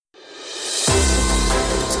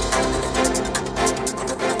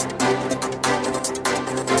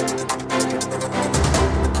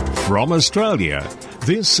From Australia,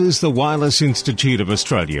 this is the Wireless Institute of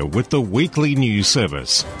Australia with the weekly news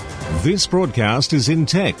service. This broadcast is in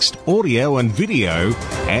text, audio and video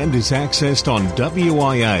and is accessed on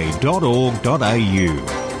wia.org.au.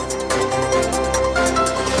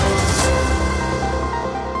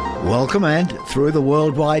 Welcome, and through the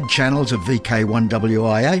worldwide channels of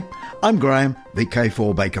VK1WIA, I'm Graham,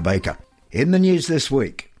 VK4 Baker. In the news this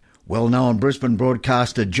week, well-known Brisbane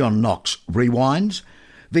broadcaster John Knox rewinds,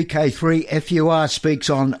 VK3 FUR speaks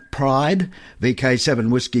on Pride, VK7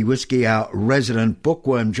 Whiskey, our resident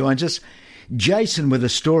bookworm, joins us, Jason with a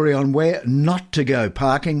story on where not to go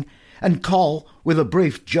parking, and Cole with a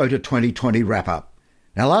brief Jota 2020 wrap-up.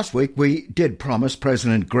 Now, last week we did promise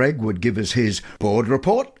President Gregg would give us his board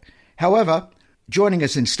report. However, joining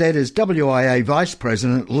us instead is WIA Vice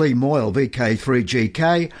President Lee Moyle,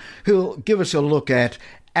 VK3GK, who'll give us a look at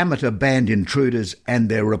amateur band intruders and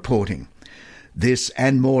their reporting. This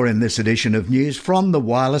and more in this edition of news from the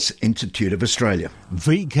Wireless Institute of Australia.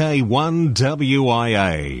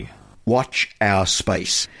 VK1WIA. Watch our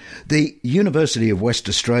space. The University of West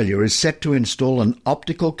Australia is set to install an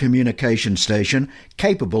optical communication station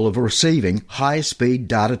capable of receiving high-speed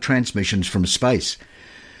data transmissions from space.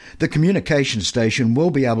 The communication station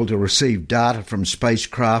will be able to receive data from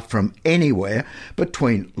spacecraft from anywhere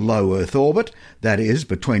between low Earth orbit, that is,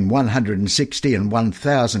 between 160 and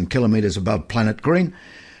 1,000 kilometres above planet Green,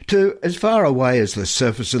 to as far away as the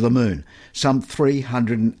surface of the Moon, some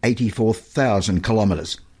 384,000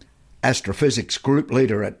 kilometres. Astrophysics group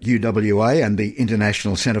leader at UWA and the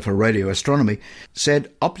International Centre for Radio Astronomy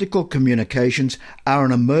said optical communications are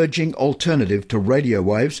an emerging alternative to radio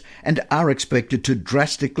waves and are expected to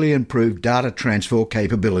drastically improve data transfer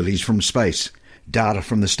capabilities from space. Data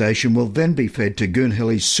from the station will then be fed to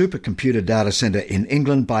Goonhilly's supercomputer data centre in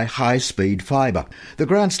England by high-speed fibre. The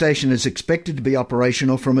ground station is expected to be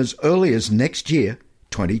operational from as early as next year,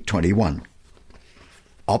 2021.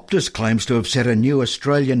 Optus claims to have set a new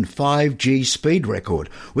Australian 5G speed record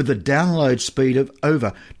with a download speed of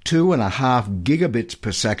over 2.5 gigabits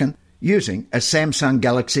per second using a Samsung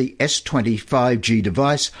Galaxy S20 5G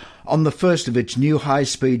device on the first of its new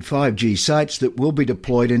high-speed 5G sites that will be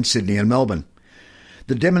deployed in Sydney and Melbourne.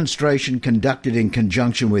 The demonstration, conducted in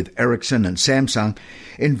conjunction with Ericsson and Samsung,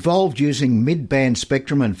 involved using mid-band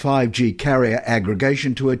spectrum and 5G carrier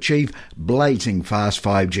aggregation to achieve blazing fast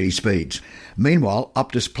 5G speeds. Meanwhile,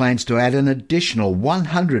 Optus plans to add an additional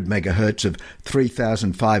 100 MHz of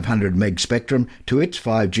 3,500 meg spectrum to its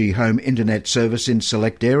 5G home internet service in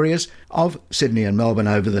select areas of Sydney and Melbourne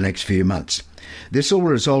over the next few months. This will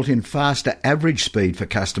result in faster average speed for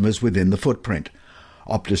customers within the footprint.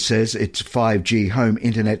 Optus says its 5G home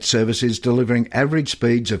internet service is delivering average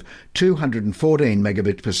speeds of 214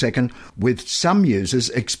 megabits per second, with some users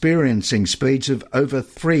experiencing speeds of over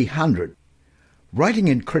 300. Writing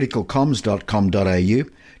in criticalcoms.com.au,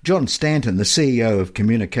 John Stanton, the CEO of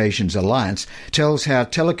Communications Alliance, tells how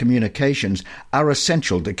telecommunications are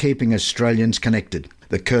essential to keeping Australians connected.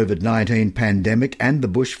 The COVID-19 pandemic and the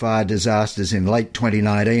bushfire disasters in late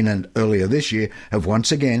 2019 and earlier this year have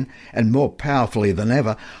once again, and more powerfully than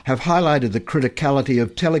ever, have highlighted the criticality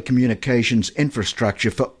of telecommunications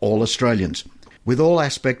infrastructure for all Australians. With all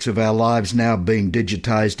aspects of our lives now being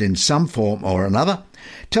digitised in some form or another,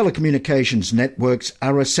 telecommunications networks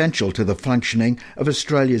are essential to the functioning of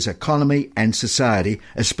Australia's economy and society,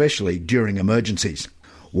 especially during emergencies.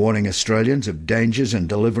 Warning Australians of dangers and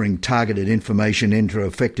delivering targeted information into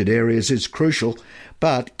affected areas is crucial,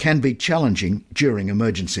 but can be challenging during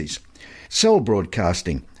emergencies. Cell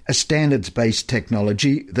broadcasting, a standards-based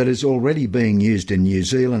technology that is already being used in New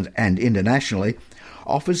Zealand and internationally,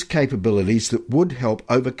 offers capabilities that would help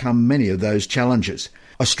overcome many of those challenges.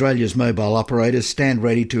 Australia's mobile operators stand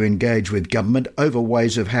ready to engage with government over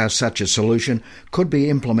ways of how such a solution could be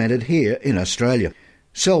implemented here in Australia.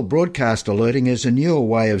 Cell broadcast alerting is a newer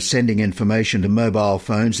way of sending information to mobile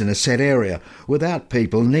phones in a set area without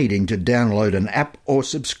people needing to download an app or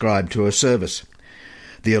subscribe to a service.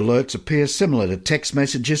 The alerts appear similar to text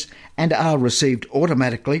messages and are received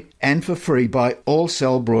automatically and for free by all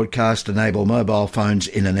cell broadcast-enabled mobile phones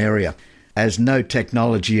in an area. As no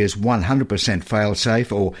technology is 100%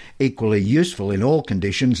 fail-safe or equally useful in all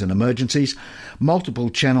conditions and emergencies, multiple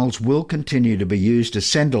channels will continue to be used to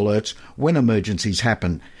send alerts when emergencies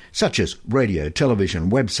happen, such as radio, television,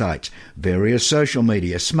 websites, various social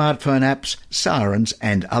media, smartphone apps, sirens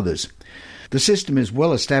and others. The system is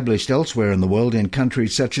well established elsewhere in the world in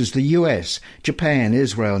countries such as the US, Japan,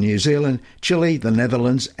 Israel, New Zealand, Chile, the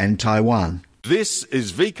Netherlands and Taiwan. This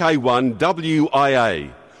is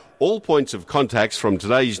VK1WIA. All points of contacts from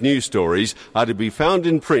today's news stories are to be found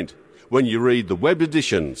in print when you read the web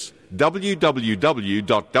editions.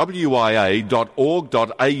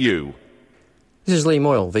 www.wia.org.au. This is Lee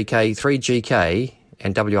Moyle, VK3GK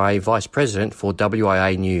and WIA Vice President for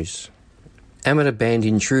WIA News. Amateur band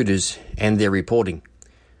intruders and their reporting.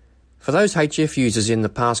 For those HF users in the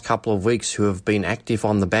past couple of weeks who have been active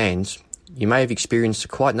on the bands, you may have experienced a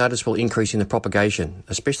quite noticeable increase in the propagation,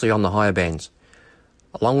 especially on the higher bands.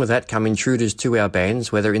 Along with that come intruders to our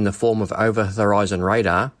bands, whether in the form of over-the-horizon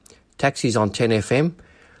radar, taxis on 10FM,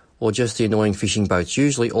 or just the annoying fishing boats,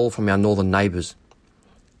 usually all from our northern neighbours.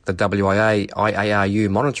 The WIA IARU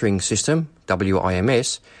monitoring system,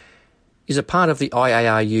 WIMS, is a part of the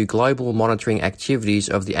IARU global monitoring activities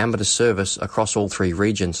of the amateur service across all three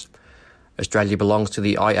regions. Australia belongs to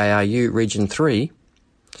the IARU Region 3.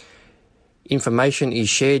 Information is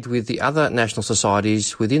shared with the other national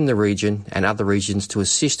societies within the region and other regions to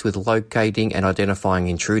assist with locating and identifying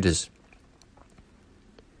intruders.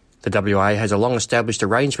 The WIA has a long-established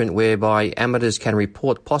arrangement whereby amateurs can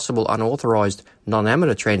report possible unauthorised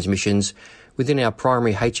non-amateur transmissions within our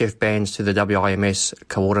primary HF bands to the WIMS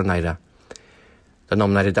coordinator. The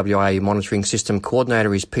nominated WIA monitoring system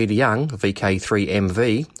coordinator is Peter Young,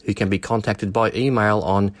 VK3MV, who can be contacted by email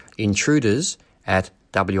on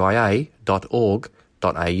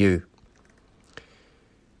intruders@wia.org.au.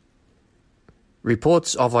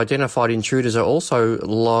 Reports of identified intruders are also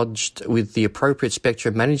lodged with the appropriate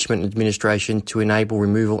Spectrum Management Administration to enable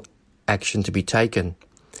removal action to be taken.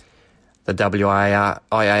 The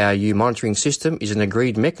IARU monitoring system is an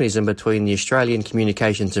agreed mechanism between the Australian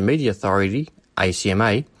Communications and Media Authority,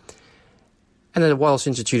 ACMA, and the Wireless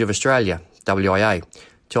Institute of Australia, WIA,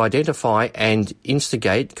 to identify and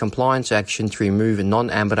instigate compliance action to remove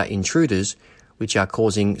non-amateur intruders which are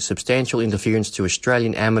causing substantial interference to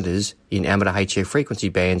Australian amateurs in amateur HF frequency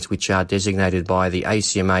bands which are designated by the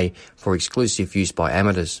ACMA for exclusive use by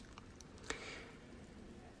amateurs.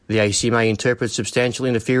 The ACMA interprets substantial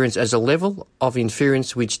interference as a level of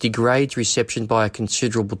interference which degrades reception by a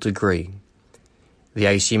considerable degree. The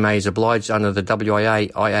ACMA is obliged under the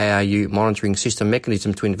WIA IARU monitoring system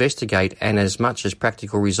mechanism to investigate and as much as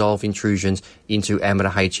practical resolve intrusions into amateur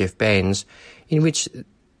HF bands in which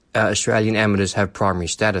Australian amateurs have primary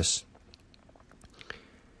status.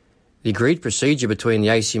 The agreed procedure between the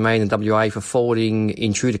ACMA and the WA for forwarding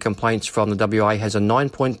intruder complaints from the WA has a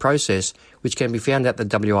 9-point process which can be found at the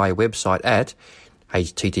WA website at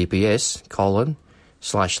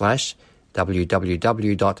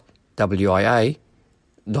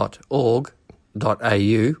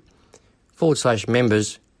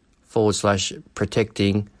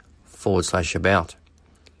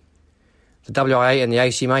The WIA and the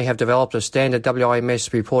ACMA have developed a standard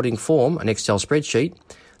WIMS reporting form, an Excel spreadsheet,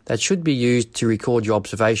 that should be used to record your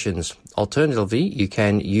observations. Alternatively, you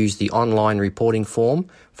can use the online reporting form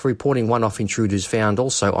for reporting one-off intruders found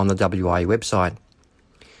also on the WIA website.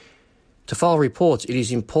 To file reports, it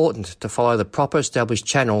is important to follow the proper established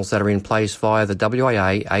channels that are in place via the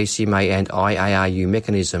WIA, ACMA and IARU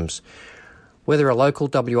mechanisms, whether a local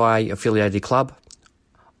WIA affiliated club,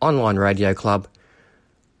 online radio club,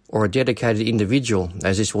 or a dedicated individual,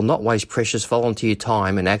 as this will not waste precious volunteer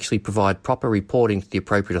time and actually provide proper reporting to the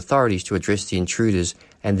appropriate authorities to address the intruders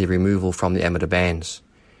and their removal from the amateur bands.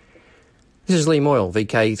 This is Lee Moyle,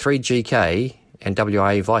 VK3GK and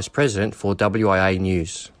WIA Vice President for WIA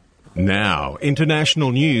News. Now,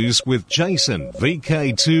 international news with Jason,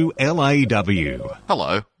 VK2LAW.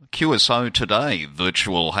 Hello. QSO Today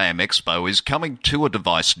Virtual Ham Expo is coming to a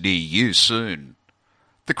device near you soon.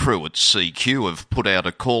 The crew at CQ have put out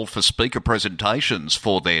a call for speaker presentations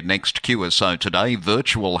for their next QSO Today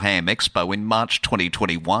Virtual Ham Expo in March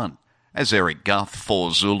 2021. As Eric Guth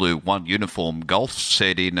for Zulu 1 Uniform Golf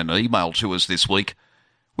said in an email to us this week,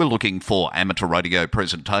 we're looking for amateur radio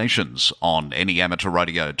presentations on any amateur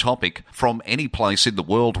radio topic from any place in the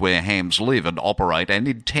world where hams live and operate, and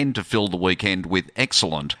intend to fill the weekend with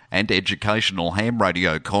excellent and educational ham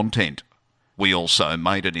radio content. We also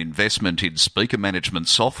made an investment in speaker management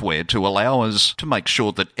software to allow us to make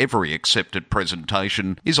sure that every accepted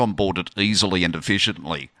presentation is onboarded easily and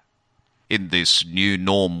efficiently. In this new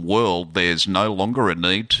norm world, there's no longer a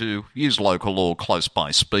need to use local or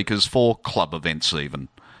close-by speakers for club events even.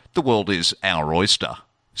 The world is our oyster.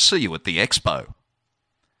 See you at the Expo.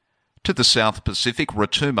 To the South Pacific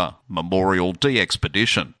Rotuma Memorial D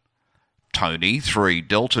Expedition. Tony, 3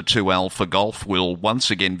 Delta 2 Alpha Golf, will once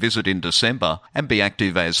again visit in December and be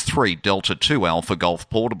active as 3 Delta 2 Alpha Golf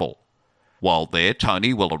Portable. While there,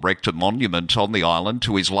 Tony will erect a monument on the island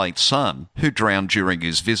to his late son, who drowned during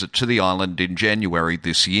his visit to the island in January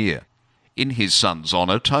this year. In his son's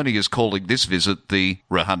honour, Tony is calling this visit the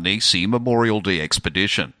Rahanisi Memorial D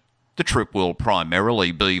Expedition. The trip will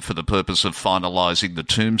primarily be for the purpose of finalising the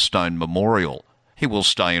Tombstone Memorial. He will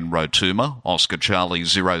stay in Rotuma, Oscar Charlie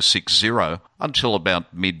 060, until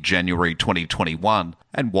about mid-January 2021,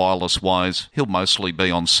 and wireless-wise, he'll mostly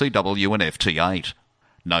be on CW and FT8.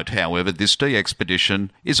 Note, however, this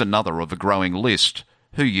de-expedition is another of a growing list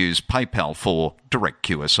who use PayPal for direct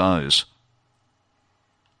QSOs.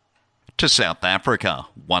 To South Africa,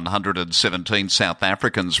 117 South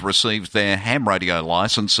Africans received their ham radio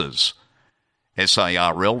licences.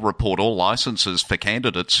 SARL report all licences for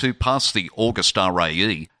candidates who pass the August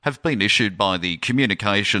RAE have been issued by the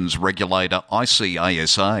communications regulator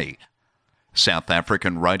ICASA. South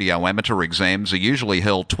African radio amateur exams are usually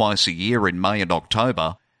held twice a year in May and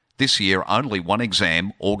October. This year only one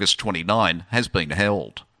exam, August 29, has been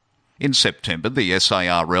held. In September, the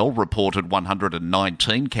SARL reported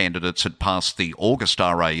 119 candidates had passed the August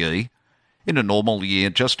RAE. In a normal year,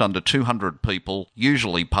 just under 200 people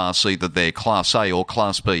usually pass either their Class A or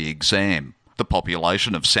Class B exam. The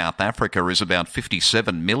population of South Africa is about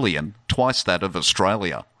 57 million, twice that of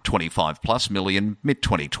Australia, 25 plus million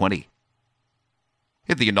mid-2020.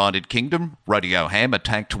 In the United Kingdom, Radio Ham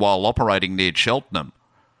attacked while operating near Cheltenham.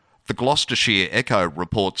 The Gloucestershire Echo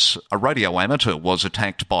reports a radio amateur was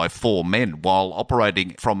attacked by 4 men while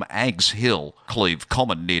operating from Aggs Hill, Cleve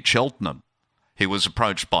Common near Cheltenham. He was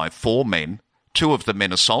approached by 4 men. 2 of the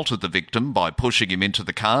men assaulted the victim by pushing him into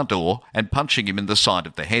the car door and punching him in the side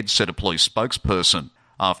of the head, said a police spokesperson.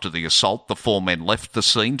 After the assault, the 4 men left the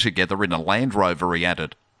scene together in a Land Rover, he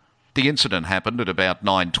added. The incident happened at about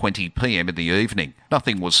 9:20 p.m. in the evening.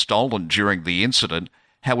 Nothing was stolen during the incident.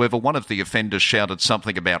 However, one of the offenders shouted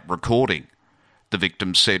something about recording. The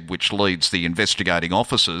victim said, which leads the investigating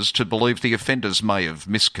officers to believe the offenders may have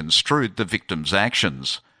misconstrued the victim's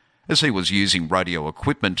actions, as he was using radio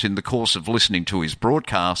equipment in the course of listening to his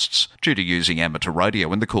broadcasts due to using amateur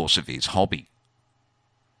radio in the course of his hobby.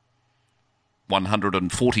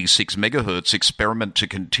 146 MHz experiment to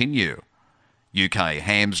continue. UK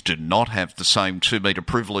hams do not have the same 2-metre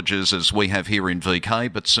privileges as we have here in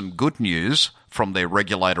VK, but some good news from their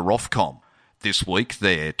regulator Ofcom. This week,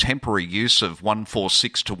 their temporary use of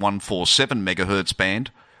 146 to 147 MHz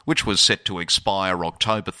band, which was set to expire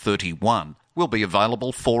October 31, will be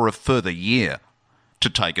available for a further year. To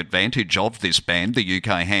take advantage of this band, the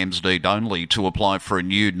UK hams need only to apply for a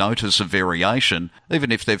new notice of variation,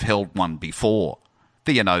 even if they've held one before.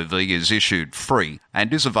 The NOV is issued free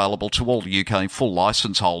and is available to all UK full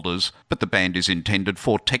licence holders, but the band is intended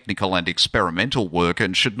for technical and experimental work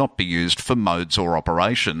and should not be used for modes or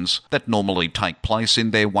operations that normally take place in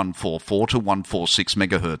their 144 to 146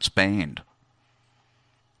 MHz band.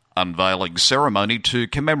 Unveiling ceremony to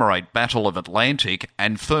commemorate Battle of Atlantic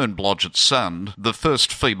and Fern Blodgett's son, the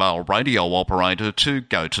first female radio operator to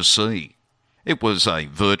go to sea. It was a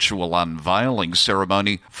virtual unveiling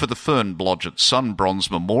ceremony for the Fern Blodgett Son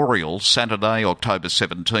Bronze Memorial Saturday, October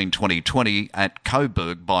 17, 2020 at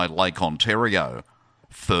Coburg by Lake Ontario.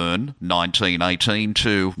 Fern, 1918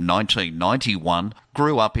 to 1991,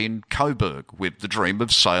 grew up in Coburg with the dream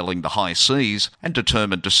of sailing the high seas and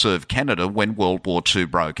determined to serve Canada when World War II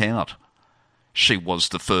broke out. She was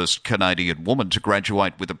the first Canadian woman to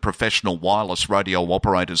graduate with a professional wireless radio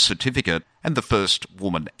operator's certificate and the first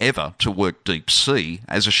woman ever to work deep sea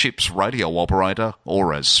as a ship's radio operator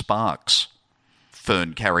or as Sparks.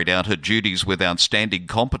 Fern carried out her duties with outstanding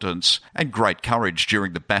competence and great courage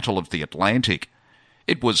during the Battle of the Atlantic.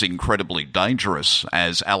 It was incredibly dangerous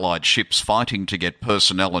as Allied ships fighting to get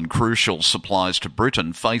personnel and crucial supplies to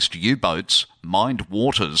Britain faced U-boats, mined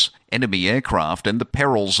waters, enemy aircraft and the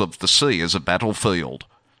perils of the sea as a battlefield.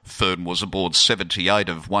 Fern was aboard 78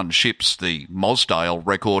 of one ship's, the Mosdale,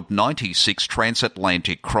 record 96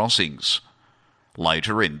 transatlantic crossings.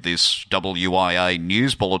 Later in this WIA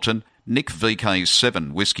news bulletin, Nick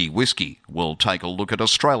VK7 Whiskey will take a look at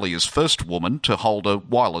Australia's first woman to hold a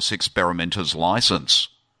wireless experimenter's licence.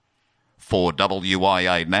 For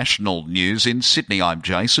WIA National News in Sydney, I'm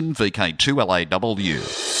Jason, VK2LAW.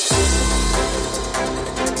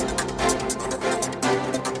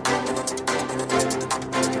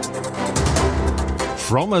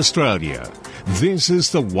 From Australia, this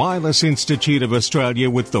is the Wireless Institute of Australia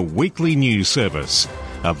with the weekly news service.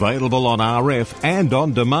 Available on RF and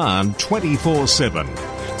on demand 24/7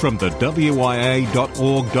 from the wia.org.au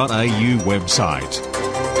website.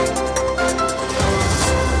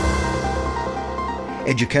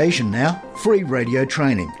 Education now, free radio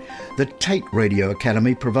training. The Tate Radio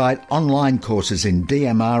Academy provide online courses in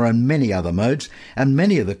DMR and many other modes, and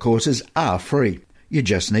many of the courses are free. You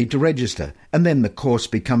just need to register, and then the course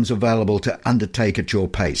becomes available to undertake at your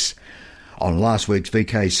pace. On last week's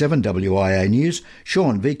VK7 WIA News,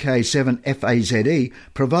 Sean, VK7 FAZE,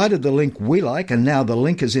 provided the link we like, and now the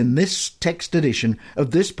link is in this text edition of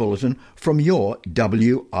this bulletin from your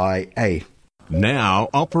WIA. Now,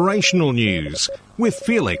 operational news with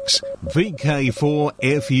Felix,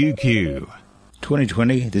 VK4FUQ.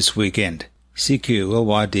 2020 this weekend. CQ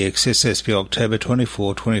LYDX SSB October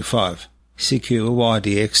 24-25. CQ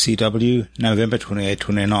LYDX CW November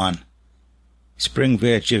 28-29. Spring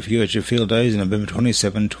VHF UHF Field Days November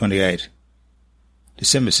 27-28.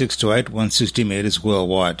 December 6-8 160 metres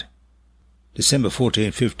worldwide. December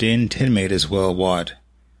 14-15 10 metres worldwide.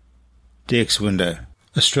 DX window.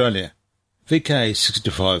 Australia.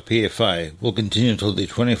 VK65 PFA will continue until the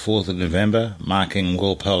 24th of November, marking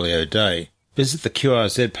World Polio Day. Visit the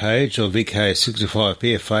QRZ page of VK65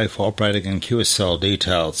 PFA for operating and QSL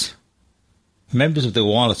details. Members of the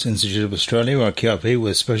Wireless Institute of Australia are QRP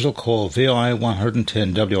with special call VI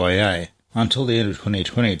 110 WIA until the end of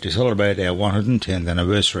 2020 to celebrate our 110th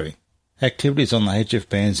anniversary. Activities on the HF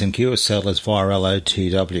bands and QSL is via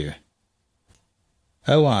LOTW.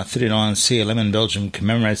 OR39CLM in Belgium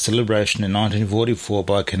commemorates the liberation in 1944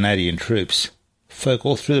 by Canadian troops. Folk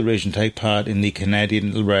all through the region take part in the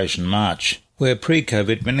Canadian Liberation March, where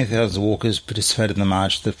pre-COVID many thousand walkers participated in the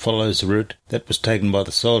march that follows the route that was taken by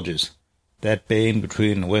the soldiers, that being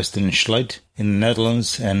between Western Schleet in the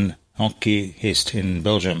Netherlands and Hockey-Hist in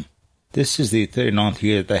Belgium. This is the 39th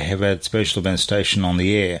year that they have had special event station on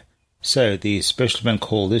the air, so the special event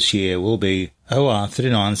call this year will be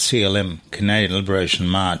OR39CLM Canadian Liberation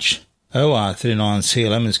March.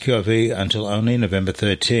 OR39CLM is QRV until only November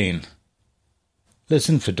 13.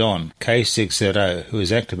 Listen for Don, K6ZO, who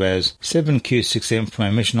is active as 7Q6M from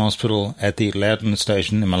a mission hospital at the Loudon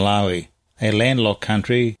station in Malawi, a landlocked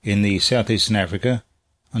country in the southeastern Africa,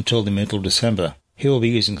 until the middle of December. He will be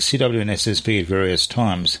using CW and SSB at various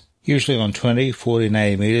times. Usually on 20, 40 and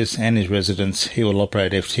 80 metres, and his residence he will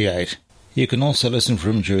operate FT8. You can also listen for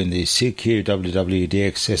him during the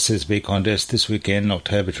CQ-WWDX SSB contest this weekend,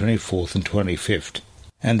 October 24th and 25th,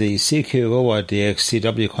 and the CQ-OYDX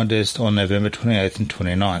CW contest on November 28th and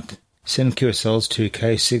 29th. Send QSLs to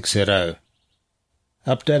K6ZO.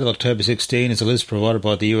 Updated October 16 is a list provided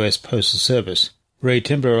by the US Postal Service,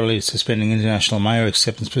 temporarily suspending international mail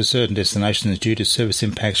acceptance for certain destinations due to service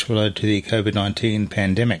impacts related to the COVID-19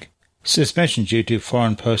 pandemic. Suspension due to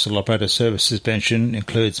foreign postal operator service suspension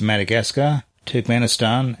includes Madagascar,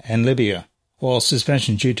 Turkmenistan and Libya, while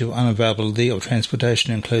suspension due to unavailability of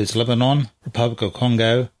transportation includes Lebanon, Republic of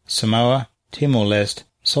Congo, Samoa, Timor-Leste,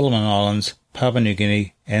 Solomon Islands, Papua New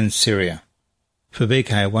Guinea and Syria. For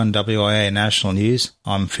VK1WIA National News,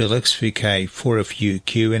 I'm Felix,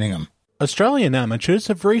 VK4FUQ Inningham. Australian amateurs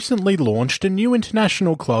have recently launched a new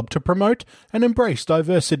international club to promote and embrace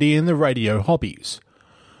diversity in the radio hobbies.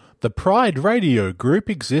 The Pride Radio Group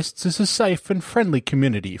exists as a safe and friendly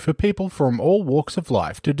community for people from all walks of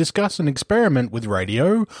life to discuss and experiment with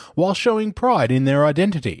radio while showing pride in their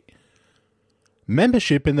identity.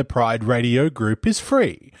 Membership in the Pride Radio Group is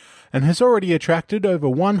free and has already attracted over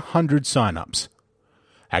 100 sign-ups.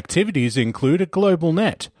 Activities include a global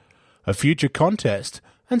net, a future contest,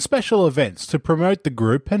 and special events to promote the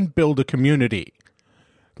group and build a community.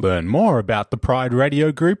 Learn more about the Pride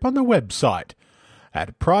Radio Group on the website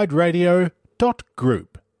at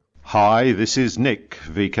prideradio.group. Hi, this is Nick,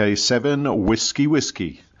 VK7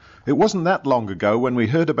 Whiskey. It wasn't that long ago when we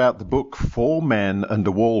heard about the book 4 Men and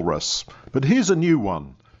a Walrus, but here's a new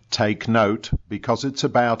one. Take note, because it's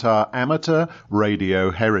about our amateur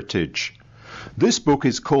radio heritage. This book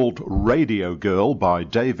is called Radio Girl by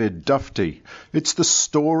David Dufty. It's the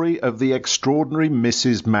story of the extraordinary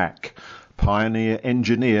Mrs. Mack, pioneer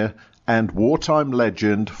engineer and wartime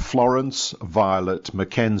legend Florence Violet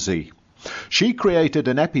Mackenzie. She created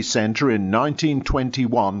an epicenter in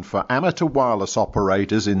 1921 for amateur wireless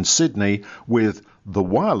operators in Sydney with The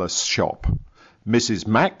Wireless Shop. Mrs.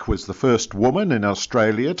 Mack was the first woman in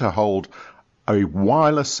Australia to hold a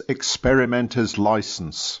wireless experimenter's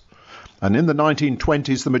license. And in the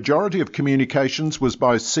 1920s, the majority of communications was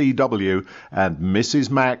by CW, and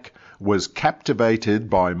Mrs. Mack was captivated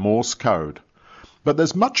by Morse code. But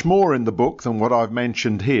there's much more in the book than what I've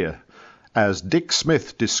mentioned here. As Dick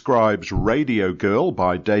Smith describes Radio Girl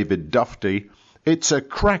by David Dufty, it's a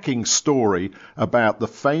cracking story about the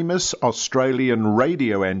famous Australian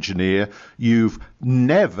radio engineer you've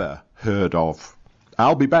never heard of.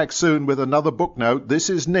 I'll be back soon with another book note. This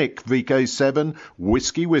is Nick, VK7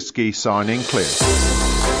 Whiskey, signing clear.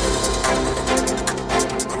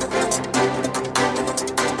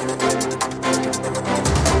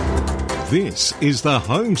 This is the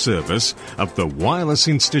home service of the Wireless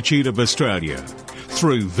Institute of Australia.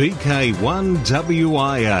 through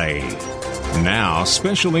VK1WIA. Now,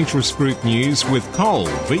 special interest group news with Cole,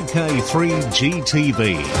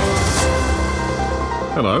 VK3GTV.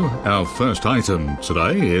 Hello, our first item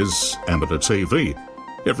today is Amateur TV.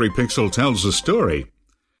 Every pixel tells a story.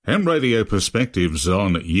 Ham Radio Perspectives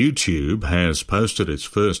on YouTube has posted its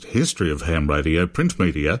first history of ham radio print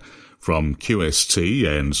media, from QST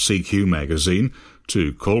and CQ magazine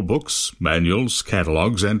to call books, manuals,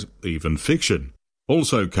 catalogues and even fiction.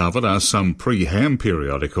 Also covered are some pre-ham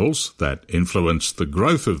periodicals that influenced the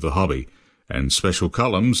growth of the hobby, and special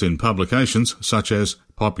columns in publications such as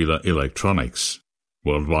Popular Electronics.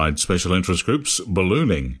 Worldwide special interest groups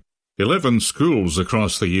ballooning. 11 schools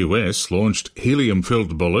across the US launched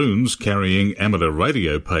helium-filled balloons carrying amateur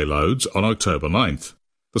radio payloads on October 9th.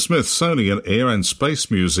 The Smithsonian Air and Space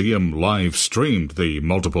Museum live-streamed the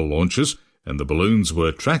multiple launches, and the balloons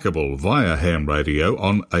were trackable via ham radio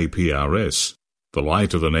on APRS. The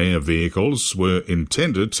lighter-than-air vehicles were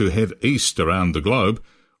intended to head east around the globe,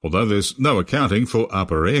 although there's no accounting for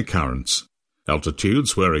upper air currents.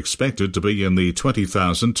 Altitudes were expected to be in the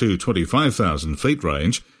 20,000 to 25,000 feet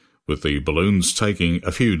range, with the balloons taking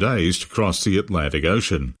a few days to cross the Atlantic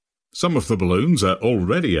Ocean. Some of the balloons are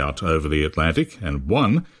already out over the Atlantic, and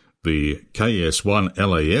one, the KS-1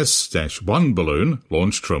 LAS-1 balloon,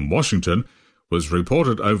 launched from Washington, was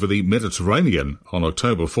reported over the Mediterranean on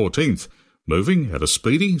October 14th, moving at a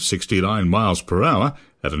speedy 69 miles per hour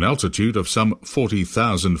at an altitude of some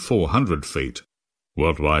 40,400 feet.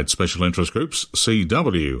 Worldwide Special Interest Groups,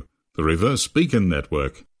 CW, the Reverse Beacon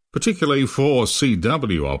Network. Particularly for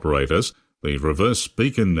CW operators, the Reverse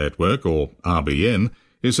Beacon Network, or RBN,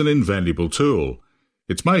 is an invaluable tool.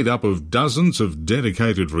 It's made up of dozens of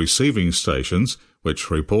dedicated receiving stations which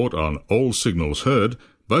report on all signals heard,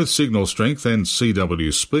 both signal strength and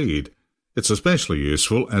CW speed. It's especially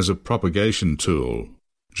useful as a propagation tool.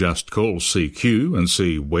 Just call CQ and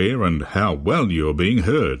see where and how well you are being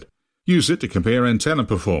heard. Use it to compare antenna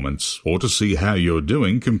performance or to see how you're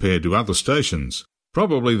doing compared to other stations.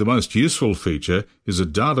 Probably the most useful feature is a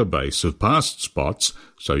database of past spots,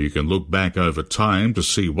 so you can look back over time to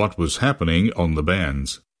see what was happening on the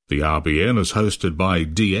bands. The RBN is hosted by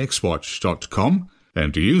dxwatch.com,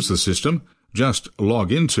 and to use the system, just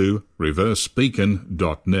log into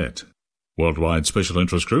reversebeacon.net. Worldwide Special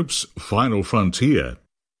Interest Groups, Final Frontier.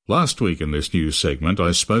 Last week in this news segment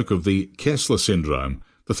I spoke of the Kessler Syndrome,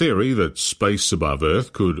 the theory that space above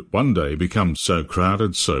Earth could one day become so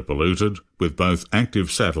crowded, so polluted, with both active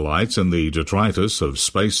satellites and the detritus of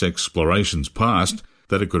space explorations past,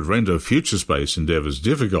 that it could render future space endeavours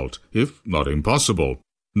difficult, if not impossible.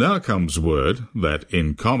 Now comes word that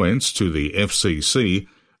in comments to the FCC,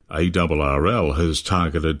 ARRL has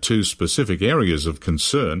targeted two specific areas of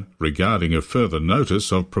concern regarding a further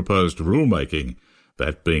notice of proposed rulemaking,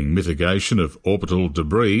 that being mitigation of orbital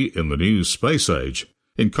debris in the new space age.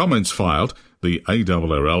 In comments filed, the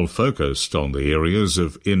ARRL focused on the areas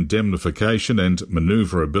of indemnification and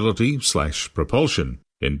manoeuvrability/propulsion.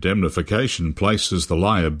 Indemnification places the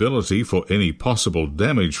liability for any possible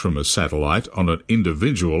damage from a satellite on an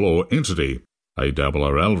individual or entity.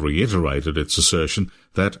 ARRL reiterated its assertion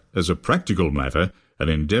that, as a practical matter, an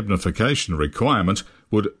indemnification requirement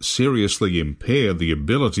would seriously impair the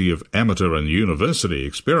ability of amateur and university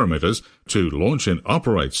experimenters to launch and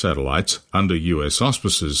operate satellites under US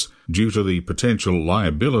auspices due to the potential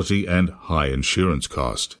liability and high insurance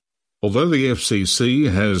cost. Although the FCC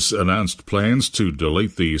has announced plans to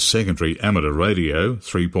delete the secondary amateur radio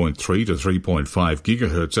 3.3 to 3.5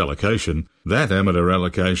 GHz allocation, that amateur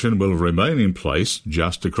allocation will remain in place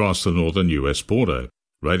just across the northern US border.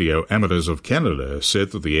 Radio Amateurs of Canada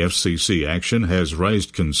said that the FCC action has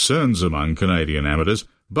raised concerns among Canadian amateurs,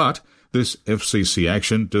 but this FCC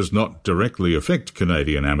action does not directly affect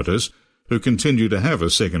Canadian amateurs, who continue to have a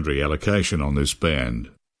secondary allocation on this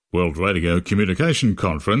band. World Radio Communication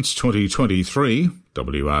Conference 2023,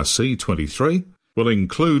 WRC 23, will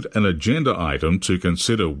include an agenda item to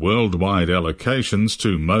consider worldwide allocations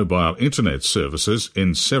to mobile internet services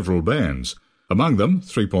in several bands, among them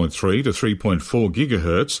 3.3 to 3.4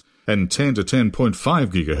 GHz and 10 to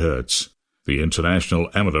 10.5 GHz. The International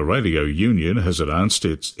Amateur Radio Union has announced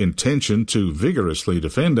its intention to vigorously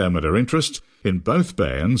defend amateur interests in both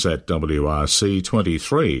bands at WRC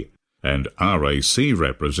 23, and RAC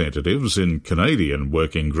representatives in Canadian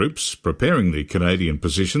working groups preparing the Canadian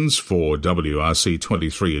positions for WRC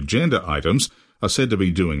 23 agenda items are said to be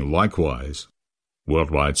doing likewise.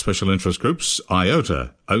 Worldwide Special Interest Groups,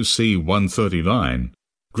 IOTA, OC-139.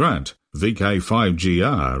 Grant,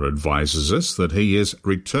 VK5GR, advises us that he is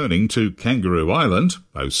returning to Kangaroo Island,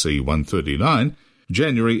 OC-139,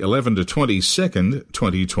 January 11 to 22nd,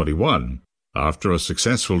 2021. After a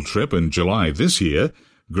successful trip in July this year,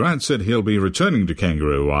 Grant said he'll be returning to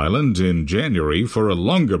Kangaroo Island in January for a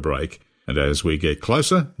longer break, and as we get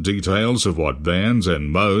closer, details of what bands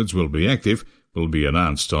and modes will be active will be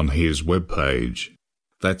announced on his webpage.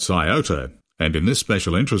 That's IOTA, and in this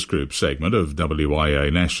special interest group segment of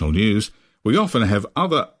WIA National News, we often have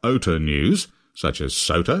other OTA news, such as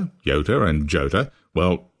SOTA, YOTA and JOTA.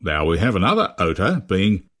 Well, now we have another OTA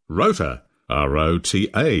being ROTA,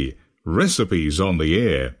 R-O-T-A, Recipes on the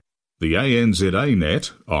Air. The ANZA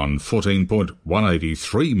net on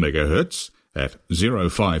 14.183 MHz at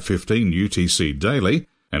 0515 UTC daily,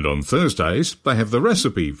 and on Thursdays they have the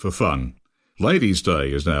Recipe for Fun. Ladies'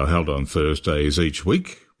 Day is now held on Thursdays each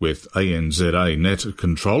week, with ANZA net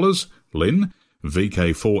controllers Lynn,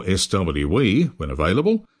 VK4SWE when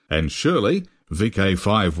available, and Shirley,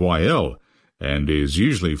 VK5YL, and is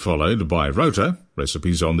usually followed by ROTA,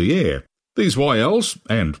 Recipes on the Air. These YLs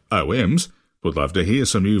and OMs would love to hear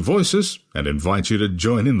some new voices and invite you to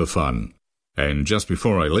join in the fun. And just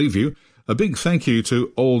before I leave you, a big thank you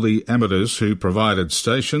to all the amateurs who provided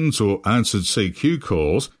stations or answered CQ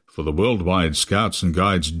calls for the Worldwide Scouts and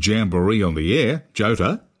Guides Jamboree on the Air,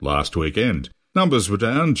 JOTA, last weekend. Numbers were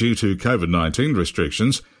down due to COVID-19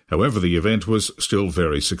 restrictions, however the event was still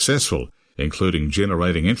very successful, including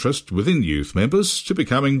generating interest within youth members to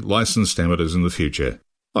becoming licensed amateurs in the future.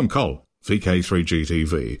 I'm Cole,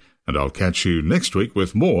 VK3GTV, and I'll catch you next week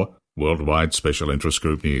with more Worldwide Special Interest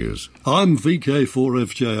Group news. I'm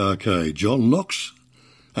VK4FJRK, John Knox,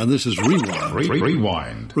 and this is Rewind.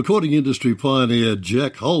 Rewind. Recording industry pioneer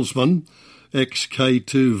Jack Holzman,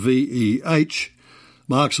 XK2VEH,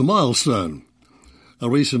 marks a milestone. A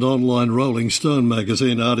recent online Rolling Stone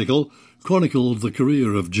magazine article chronicled the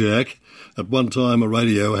career of Jack, at one time a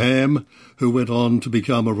radio ham, who went on to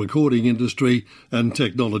become a recording industry and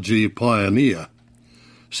technology pioneer.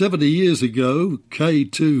 70 years ago,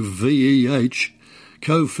 K2VEH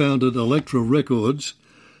co-founded Elektra Records,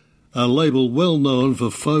 a label well known for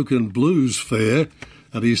folk and blues fare,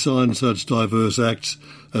 and he signed such diverse acts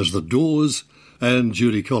as The Doors and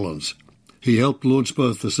Judy Collins. He helped launch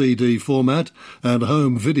both the CD format and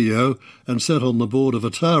home video and sat on the board of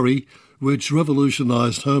Atari, which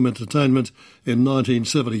revolutionised home entertainment in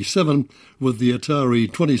 1977 with the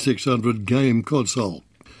Atari 2600 game console.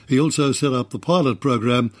 He also set up the pilot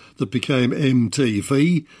program that became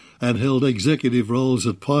MTV and held executive roles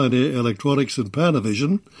at Pioneer Electronics and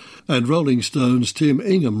Panavision, and Rolling Stone's Tim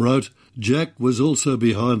Ingham wrote, Jack was also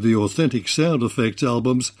behind the authentic sound effects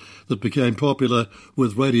albums that became popular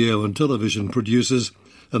with radio and television producers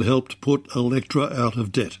and helped put Elektra out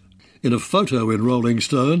of debt. In a photo in Rolling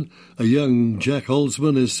Stone, a young Jack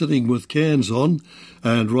Holzman is sitting with cans on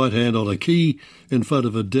and right hand on a key in front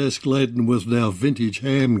of a desk laden with now vintage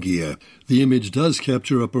ham gear. The image does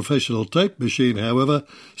capture a professional tape machine, however,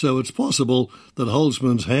 so it's possible that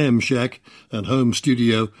Holzman's ham shack and home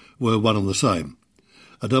studio were one and the same.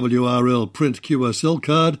 A WRL print QSL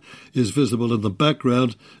card is visible in the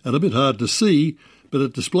background and a bit hard to see, but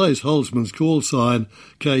it displays Holzman's call sign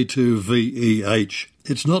K2VEH.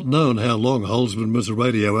 It's not known how long Holzman was a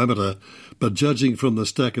radio amateur, but judging from the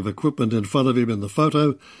stack of equipment in front of him in the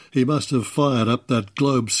photo, he must have fired up that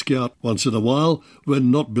Globe Scout once in a while when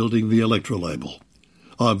not building the Elektra label.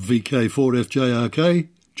 I'm VK4FJRK,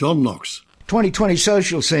 John Knox. 2020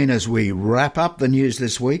 social scene as we wrap up the news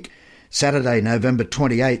this week. Saturday, November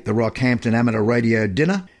 28, the Rockhampton Amateur Radio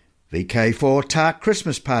Dinner. VK4 TARC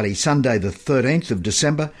Christmas Party, Sunday the 13th of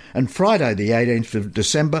December, and Friday the 18th of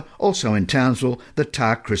December, also in Townsville, the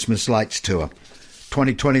TARC Christmas Lights Tour.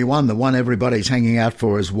 2021, the one everybody's hanging out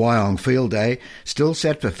for is Wyong Field Day, still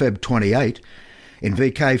set for Feb 28. In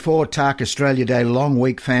VK4, TARC Australia Day Long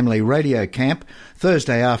Week Family Radio Camp,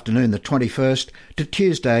 Thursday afternoon the 21st to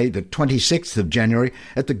Tuesday the 26th of January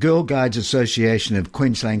at the Girl Guides Association of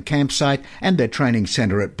Queensland campsite and their training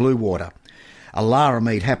centre at Bluewater. A Lara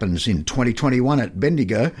meet happens in 2021 at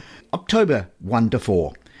Bendigo, October 1 to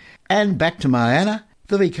 4. And back to Mariana,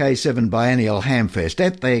 the VK7 Biennial Hamfest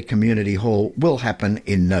at their community hall will happen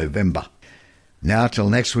in November. Now till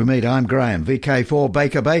next we meet, I'm Graham, VK4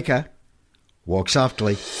 Baker Baker. Walk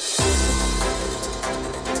softly.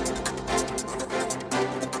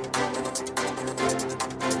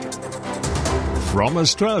 From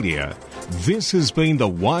Australia, this has been the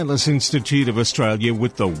Wireless Institute of Australia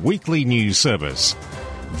with the weekly news service.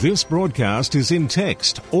 This broadcast is in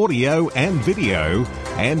text, audio and video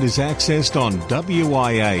and is accessed on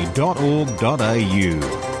wia.org.au.